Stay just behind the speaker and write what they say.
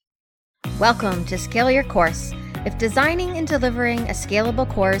Welcome to Scale Your Course. If designing and delivering a scalable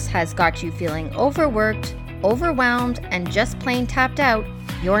course has got you feeling overworked, overwhelmed, and just plain tapped out,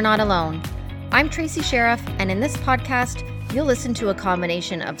 you're not alone. I'm Tracy Sheriff, and in this podcast, you'll listen to a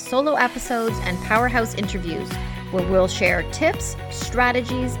combination of solo episodes and powerhouse interviews where we'll share tips,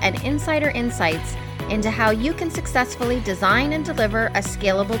 strategies, and insider insights into how you can successfully design and deliver a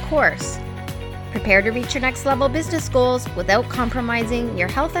scalable course. Prepare to reach your next level business goals without compromising your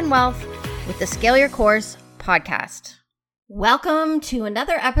health and wealth with the Scale Your Course podcast. Welcome to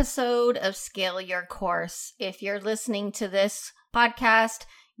another episode of Scale Your Course. If you're listening to this podcast,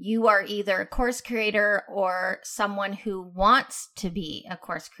 you are either a course creator or someone who wants to be a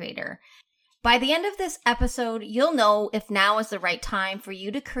course creator. By the end of this episode, you'll know if now is the right time for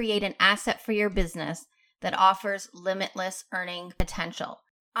you to create an asset for your business that offers limitless earning potential.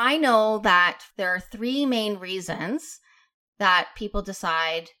 I know that there are three main reasons that people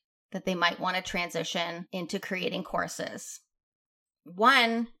decide that they might want to transition into creating courses.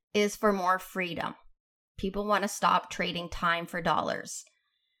 One is for more freedom. People want to stop trading time for dollars.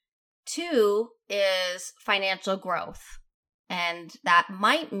 Two is financial growth, and that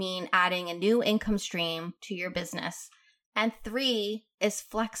might mean adding a new income stream to your business. And three is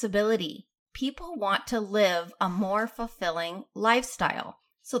flexibility. People want to live a more fulfilling lifestyle.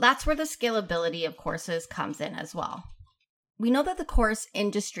 So that's where the scalability of courses comes in as well. We know that the course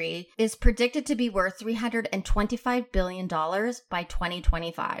industry is predicted to be worth $325 billion by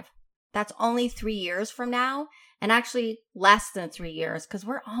 2025. That's only 3 years from now, and actually less than 3 years because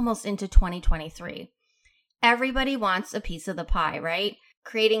we're almost into 2023. Everybody wants a piece of the pie, right?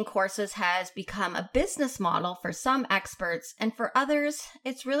 Creating courses has become a business model for some experts, and for others,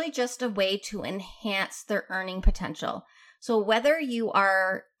 it's really just a way to enhance their earning potential. So whether you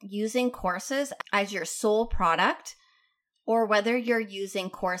are using courses as your sole product, or whether you're using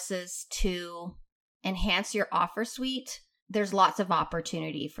courses to enhance your offer suite, there's lots of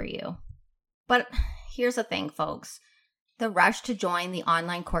opportunity for you. But here's the thing, folks. The rush to join the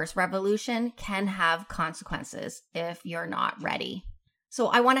online course revolution can have consequences if you're not ready. So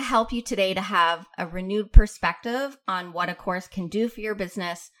I want to help you today to have a renewed perspective on what a course can do for your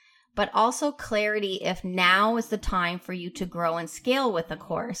business, but also clarity if now is the time for you to grow and scale with a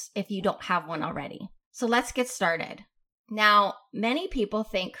course if you don't have one already. So let's get started. Now, many people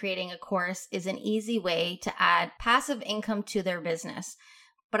think creating a course is an easy way to add passive income to their business,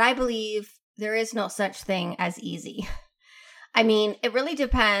 but I believe there is no such thing as easy. I mean, it really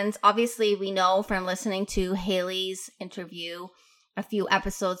depends. Obviously, we know from listening to Haley's interview a few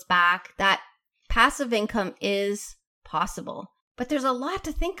episodes back that passive income is possible, but there's a lot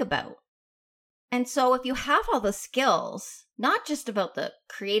to think about. And so if you have all the skills, not just about the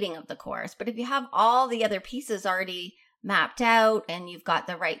creating of the course, but if you have all the other pieces already mapped out and you've got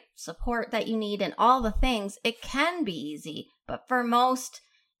the right support that you need and all the things, it can be easy. But for most,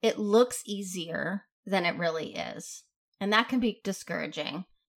 it looks easier than it really is. And that can be discouraging.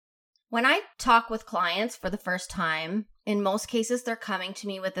 When I talk with clients for the first time, in most cases, they're coming to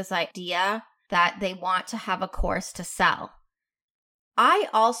me with this idea that they want to have a course to sell. I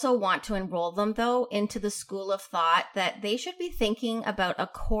also want to enroll them, though, into the school of thought that they should be thinking about a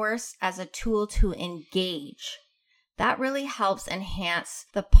course as a tool to engage. That really helps enhance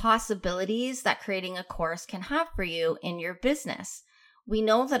the possibilities that creating a course can have for you in your business. We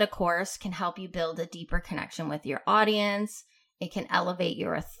know that a course can help you build a deeper connection with your audience. It can elevate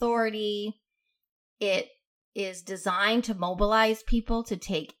your authority. It is designed to mobilize people to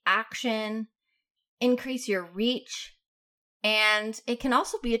take action, increase your reach, and it can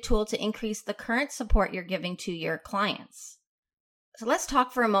also be a tool to increase the current support you're giving to your clients. So let's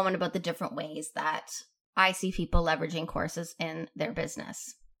talk for a moment about the different ways that I see people leveraging courses in their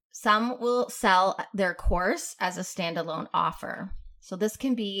business. Some will sell their course as a standalone offer. So this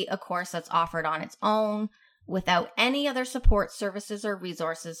can be a course that's offered on its own without any other support services or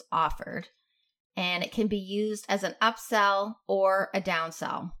resources offered. And it can be used as an upsell or a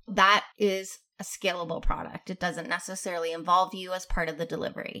downsell. That is a scalable product. It doesn't necessarily involve you as part of the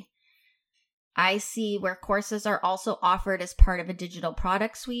delivery. I see where courses are also offered as part of a digital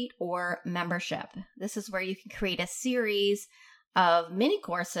product suite or membership. This is where you can create a series of mini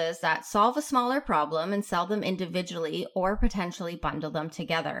courses that solve a smaller problem and sell them individually or potentially bundle them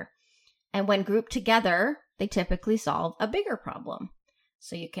together. And when grouped together, they typically solve a bigger problem.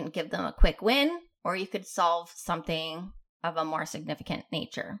 So you can give them a quick win, or you could solve something of a more significant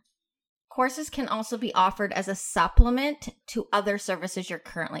nature. Courses can also be offered as a supplement to other services you're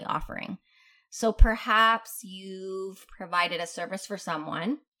currently offering. So perhaps you've provided a service for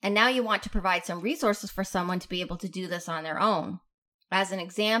someone, and now you want to provide some resources for someone to be able to do this on their own. As an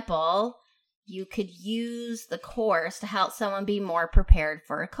example, you could use the course to help someone be more prepared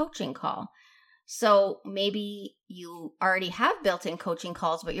for a coaching call. So maybe you already have built-in coaching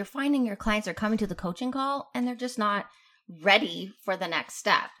calls, but you're finding your clients are coming to the coaching call and they're just not ready for the next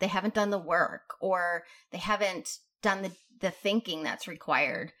step. They haven't done the work, or they haven't done the thinking that's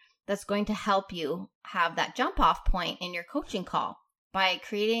required. That's going to help you have that jump off point in your coaching call by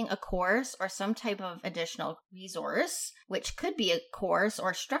creating a course or some type of additional resource, which could be a course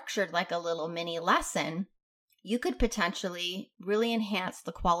or structured like a little mini lesson. You could potentially really enhance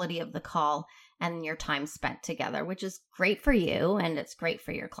the quality of the call and your time spent together, which is great for you and it's great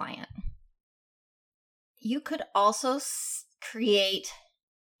for your client. You could also create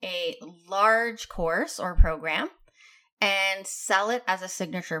a large course or program and sell it as a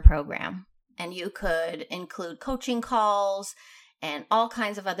signature program. And you could include coaching calls and all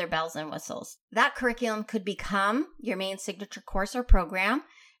kinds of other bells and whistles. That curriculum could become your main signature course or program.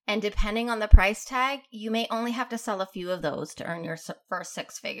 And depending on the price tag, you may only have to sell a few of those to earn your first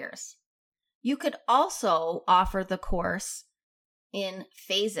 6 figures. You could also offer the course in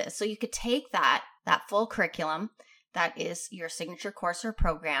phases. So you could take that full curriculum that is your signature course or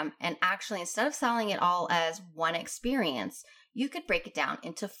program, and actually, instead of selling it all as one experience, you could break it down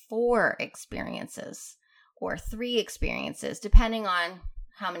into 4 experiences or 3 experiences, depending on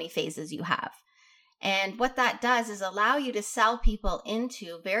how many phases you have. And what that does is allow you to sell people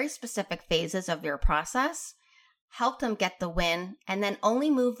into very specific phases of your process, help them get the win, and then only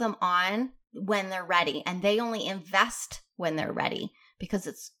move them on when they're ready. And they only invest when they're ready, because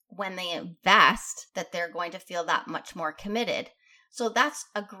it's when they invest that they're going to feel that much more committed. So that's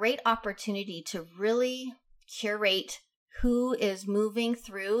a great opportunity to really curate who is moving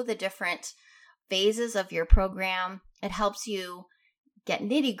through the different phases of your program. It helps you get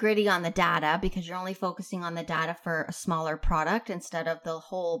nitty gritty on the data because you're only focusing on the data for a smaller product instead of the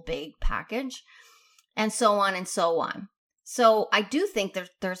whole big package, and so on and so on. So I do think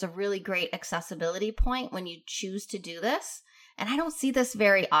there's a really great accessibility point when you choose to do this. And I don't see this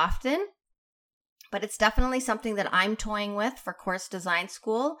very often, but it's definitely something that I'm toying with for Course Design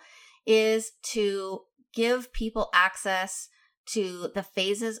School, is to give people access to the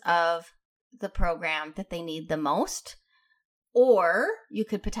phases of the program that they need the most. Or you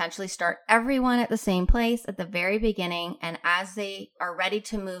could potentially start everyone at the same place at the very beginning, and as they are ready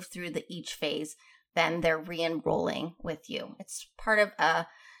to move through each phase, then they're re-enrolling with you. It's part of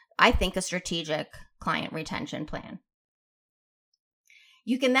I think a strategic client retention plan.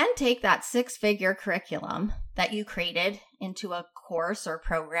 You can then take that 6-figure curriculum that you created into a course or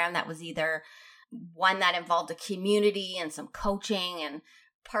program that was either one that involved a community and some coaching and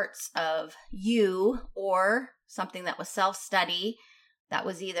parts of you, or something that was self-study that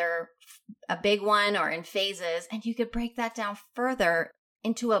was either a big one or in phases. And you could break that down further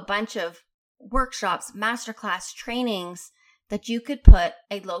into a bunch of workshops, masterclass trainings that you could put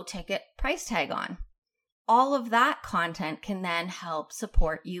a low ticket price tag on. All of that content can then help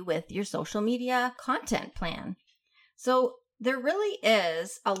support you with your social media content plan. So there really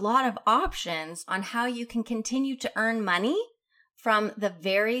is a lot of options on how you can continue to earn money from the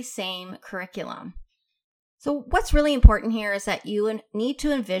very same curriculum. So what's really important here is that you need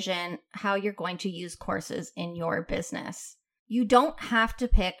to envision how you're going to use courses in your business. You don't have to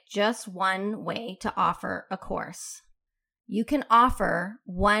pick just one way to offer a course. You can offer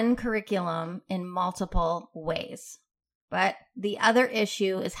one curriculum in multiple ways. But the other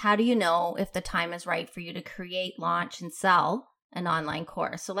issue is, how do you know if the time is right for you to create, launch, and sell an online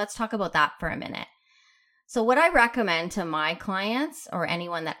course? So let's talk about that for a minute. So what I recommend to my clients, or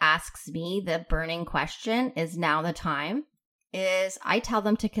anyone that asks me the burning question, is now the time, is I tell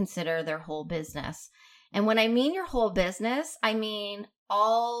them to consider their whole business. And when I mean your whole business, I mean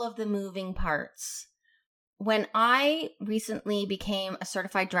all of the moving parts. When I recently became a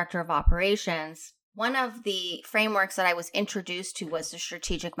certified director of operations, one of the frameworks that I was introduced to was the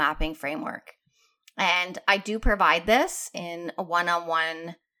strategic mapping framework. And I do provide this in a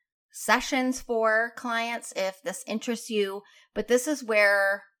one-on-one sessions for clients if this interests you. But this is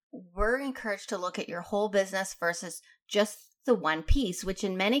where we're encouraged to look at your whole business versus just the one piece, which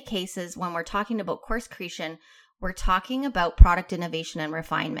in many cases, when we're talking about course creation, we're talking about product innovation and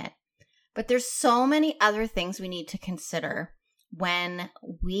refinement. But there's so many other things we need to consider when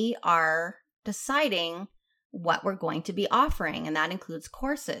we are deciding what we're going to be offering, and that includes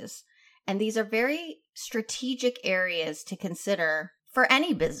courses. And these are very strategic areas to consider for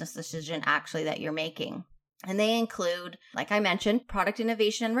any business decision actually that you're making. And they include, like I mentioned, product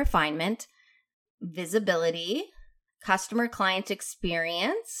innovation and refinement, visibility, customer client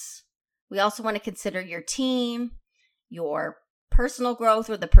experience. We also want to consider your team, your personal growth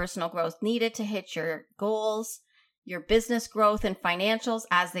or the personal growth needed to hit your goals, your business growth and financials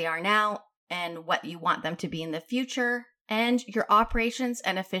as they are now, and what you want them to be in the future, and your operations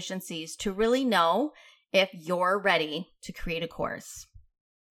and efficiencies to really know if you're ready to create a course.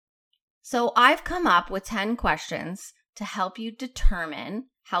 So I've come up with 10 questions to help you determine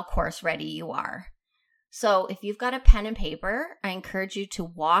how course ready you are. So if you've got a pen and paper, I encourage you to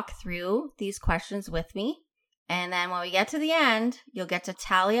walk through these questions with me. And then when we get to the end, you'll get to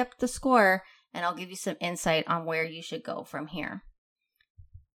tally up the score and I'll give you some insight on where you should go from here.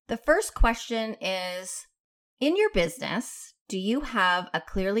 The first question is, in your business, do you have a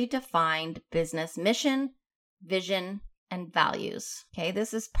clearly defined business mission, vision, and values? Okay,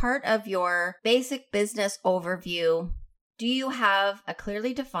 this is part of your basic business overview. Do you have a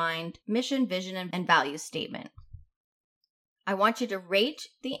clearly defined mission, vision, and value statement? I want you to rate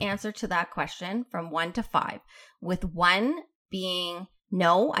the answer to that question from 1 to 5, with 1 being,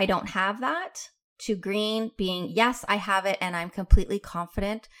 no, I don't have that, to green being, yes, I have it, and I'm completely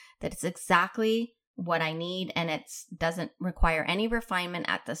confident that it's exactly what I need and it doesn't require any refinement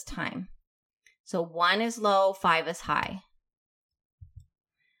at this time. So 1 is low, 5 is high.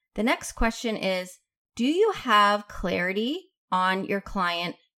 The next question is, do you have clarity on your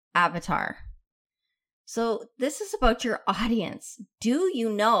client avatar? So this is about your audience. Do you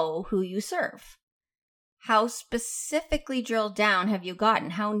know who you serve? How specifically drilled down have you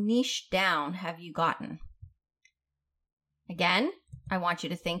gotten? How niche down have you gotten? Again, I want you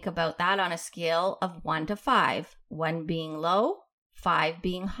to think about that on a scale of 1 to 5. 1 being low, 5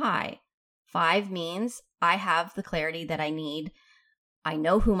 being high. 5 means I have the clarity that I need. I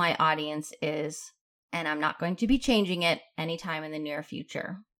know who my audience is, and I'm not going to be changing it anytime in the near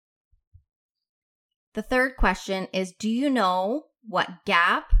future. The third question is, do you know what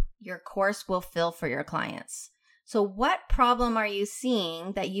gap your course will fill for your clients? So what problem are you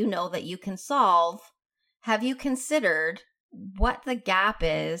seeing that you know that you can solve? Have you considered what the gap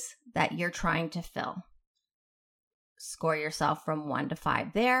is that you're trying to fill? Score yourself from 1 to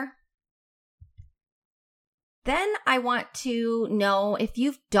 5 there. Then I want to know if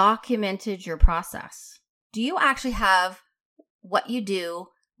you've documented your process. Do you actually have what you do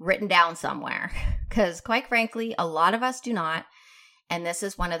written down somewhere? Because quite frankly, a lot of us do not. And this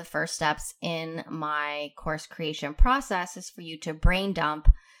is one of the first steps in my course creation process, is for you to brain dump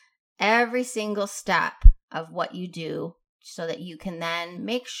every single step of what you do so that you can then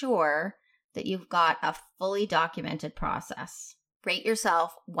make sure that you've got a fully documented process. Rate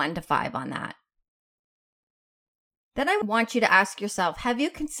yourself 1 to 5 on that. Then I want you to ask yourself, have you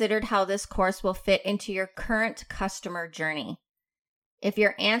considered how this course will fit into your current customer journey? If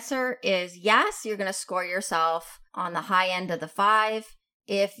your answer is yes, you're going to score yourself on the high end of the 5.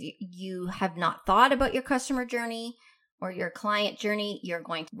 If you have not thought about your customer journey or your client journey, you're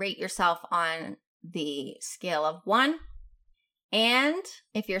going to rate yourself on the scale of 1. And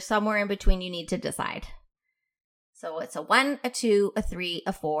if you're somewhere in between, you need to decide. So it's a 1, a 2, a 3,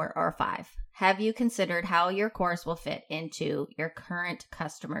 a 4, or a 5. Have you considered how your course will fit into your current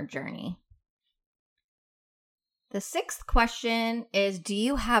customer journey? The 6th question is, do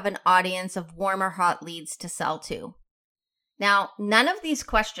you have an audience of warm or hot leads to sell to? Now, none of these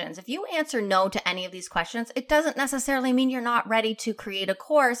questions, if you answer no to any of these questions, it doesn't necessarily mean you're not ready to create a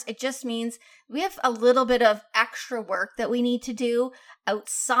course. It just means we have a little bit of extra work that we need to do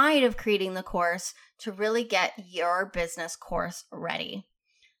outside of creating the course to really get your business course ready.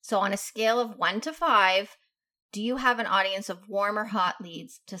 So on a scale of 1 to 5, do you have an audience of warm or hot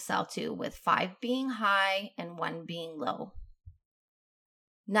leads to sell to, with 5 being high and 1 being low?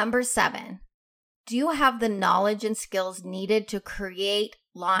 Number 7, do you have the knowledge and skills needed to create,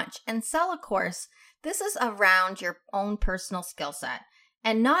 launch, and sell a course? This is around your own personal skill set.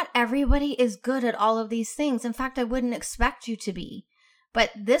 And not everybody is good at all of these things. In fact, I wouldn't expect you to be.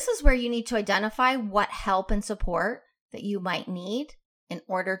 But this is where you need to identify what help and support that you might need in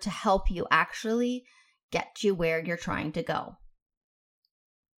order to help you actually get you where you're trying to go.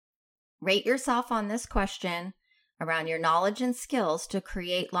 Rate yourself on this question around your knowledge and skills to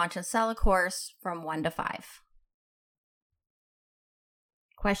create, launch, and sell a course from 1 to 5.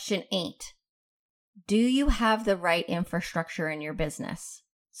 Question 8. Do you have the right infrastructure in your business?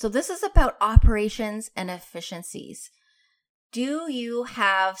 So this is about operations and efficiencies. Do you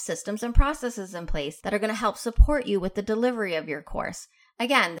have systems and processes in place that are going to help support you with the delivery of your course?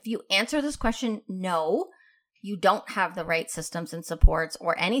 Again, if you answer this question no, you don't have the right systems and supports,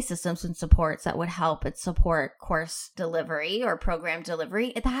 or any systems and supports that would help it support course delivery or program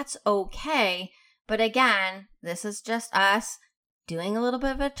delivery, that's okay. But again, this is just us doing a little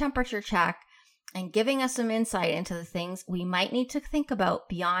bit of a temperature check and giving us some insight into the things we might need to think about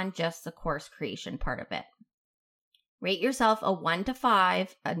beyond just the course creation part of it. Rate yourself a 1 to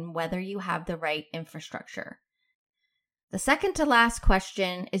 5 on whether you have the right infrastructure. The second to last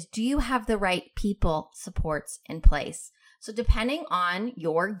question is, do you have the right people supports in place? So depending on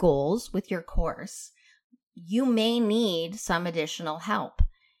your goals with your course, you may need some additional help.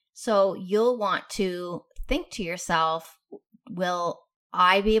 So you'll want to think to yourself, will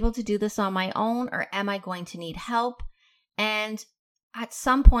I be able to do this on my own, or am I going to need help? And at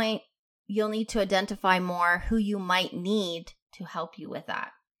some point, you'll need to identify more who you might need to help you with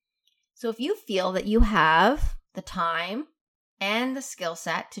that. So if you feel that you have the time and the skill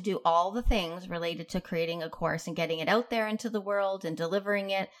set to do all the things related to creating a course and getting it out there into the world and delivering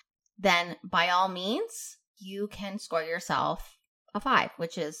it, then by all means, you can score yourself a 5,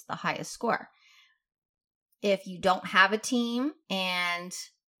 which is the highest score. If you don't have a team and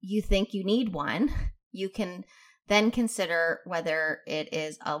you think you need one, you can then consider whether it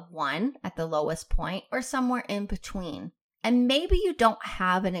is a 1 at the lowest point or somewhere in between. And maybe you don't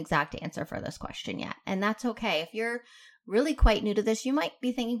have an exact answer for this question yet, and that's okay. If you're really quite new to this, you might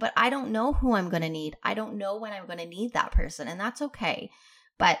be thinking, but I don't know who I'm going to need. I don't know when I'm going to need that person, and that's okay.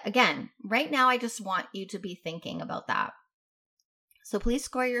 But again, right now, I just want you to be thinking about that. So please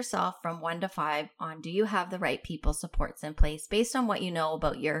score yourself from 1 to 5 on, do you have the right people supports in place based on what you know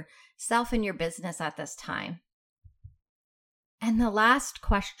about yourself and your business at this time? And the last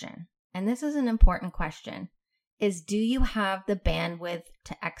question, and this is an important question, is, do you have the bandwidth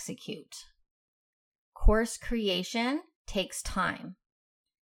to execute? Course creation takes time.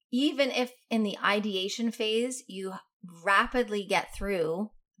 Even if in the ideation phase, you rapidly get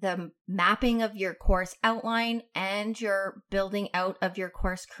through the mapping of your course outline and your building out of your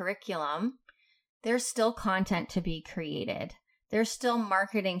course curriculum, there's still content to be created. There's still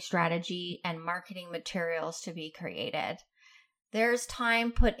marketing strategy and marketing materials to be created. There's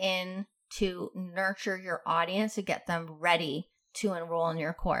time put in to nurture your audience to get them ready to enroll in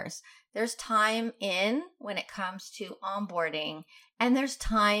your course. There's time in when it comes to onboarding, and there's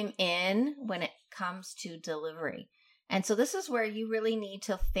time in when it comes to delivery. And so this is where you really need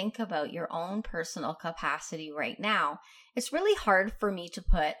to think about your own personal capacity right now. It's really hard for me to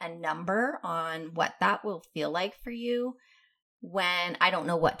put a number on what that will feel like for you when I don't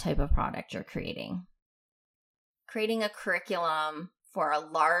know what type of product you're creating. Creating a curriculum for a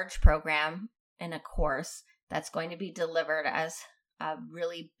large program in a course that's going to be delivered as a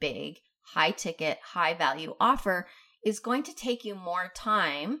really big, high-ticket, high-value offer is going to take you more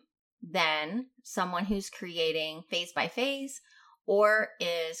time than someone who's creating phase by phase or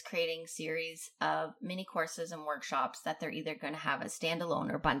is creating series of mini courses and workshops that they're either going to have as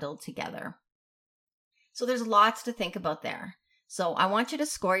standalone or bundled together. So there's lots to think about there. So I want you to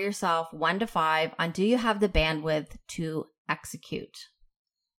score yourself 1 to 5 on, do you have the bandwidth to execute?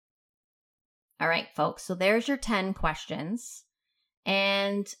 All right, folks. So there's your 10 questions.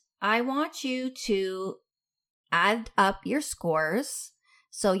 And I want you to add up your scores.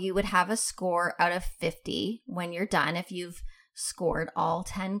 So you would have a score out of 50 when you're done if you've scored all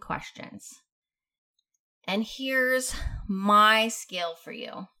 10 questions. And here's my scale for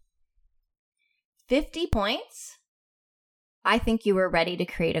you. 50 points. I think you were ready to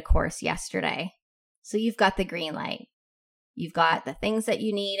create a course yesterday. So you've got the green light. You've got the things that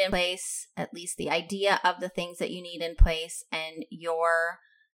you need in place, at least the idea of the things that you need in place, and you're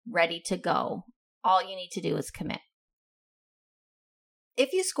ready to go. All you need to do is commit.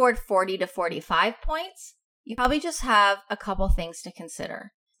 If you scored 40 to 45 points, you probably just have a couple things to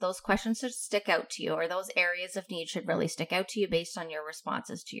consider. Those questions should stick out to you, or those areas of need should really stick out to you based on your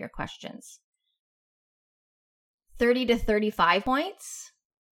responses to your questions. 30 to 35 points,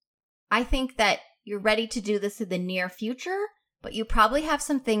 I think that you're ready to do this in the near future, but you probably have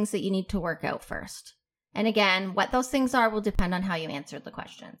some things that you need to work out first. And again, what those things are will depend on how you answered the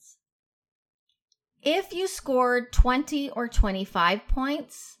questions. If you scored 20 or 25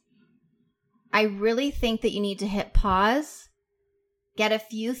 points, I really think that you need to hit pause, get a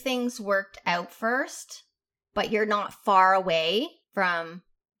few things worked out first, but you're not far away from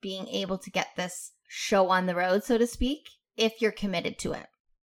being able to get this show on the road, so to speak, if you're committed to it.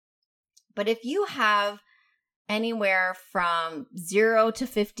 But if you have anywhere from 0 to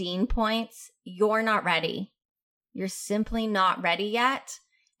 15 points, you're not ready. You're simply not ready yet.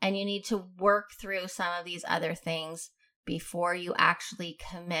 And you need to work through some of these other things before you actually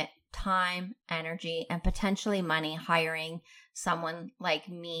commit time, energy, and potentially money hiring someone like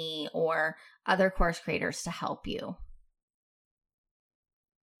me or other course creators to help you.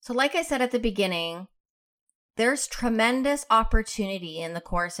 So like I said at the beginning, there's tremendous opportunity in the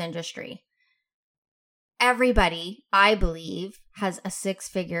course industry. everybody, I believe, has a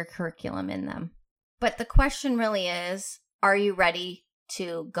 6-figure curriculum in them. But the question really is, are you ready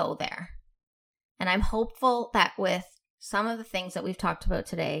to go there? And I'm hopeful that with some of the things that we've talked about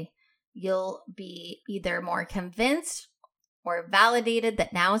today, you'll be either more convinced or validated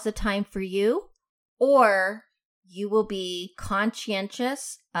that now is the time for you, or you will be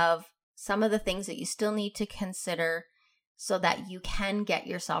conscientious of some of the things that you still need to consider so that you can get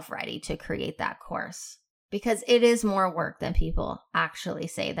yourself ready to create that course. Because it is more work than people actually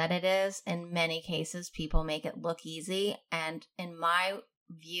say that it is. In many cases, people make it look easy. And in my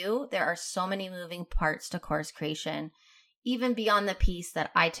view, there are so many moving parts to course creation, even beyond the piece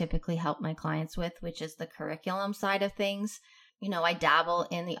that I typically help my clients with, which is the curriculum side of things. You know, I dabble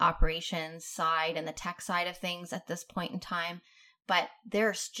in the operations side and the tech side of things at this point in time, but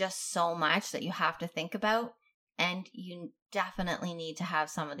there's just so much that you have to think about, and you definitely need to have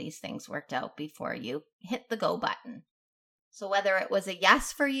some of these things worked out before you hit the go button. So whether it was a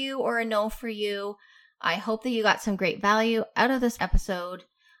yes for you or a no for you, I hope that you got some great value out of this episode.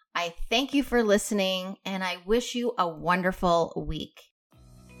 I thank you for listening, and I wish you a wonderful week.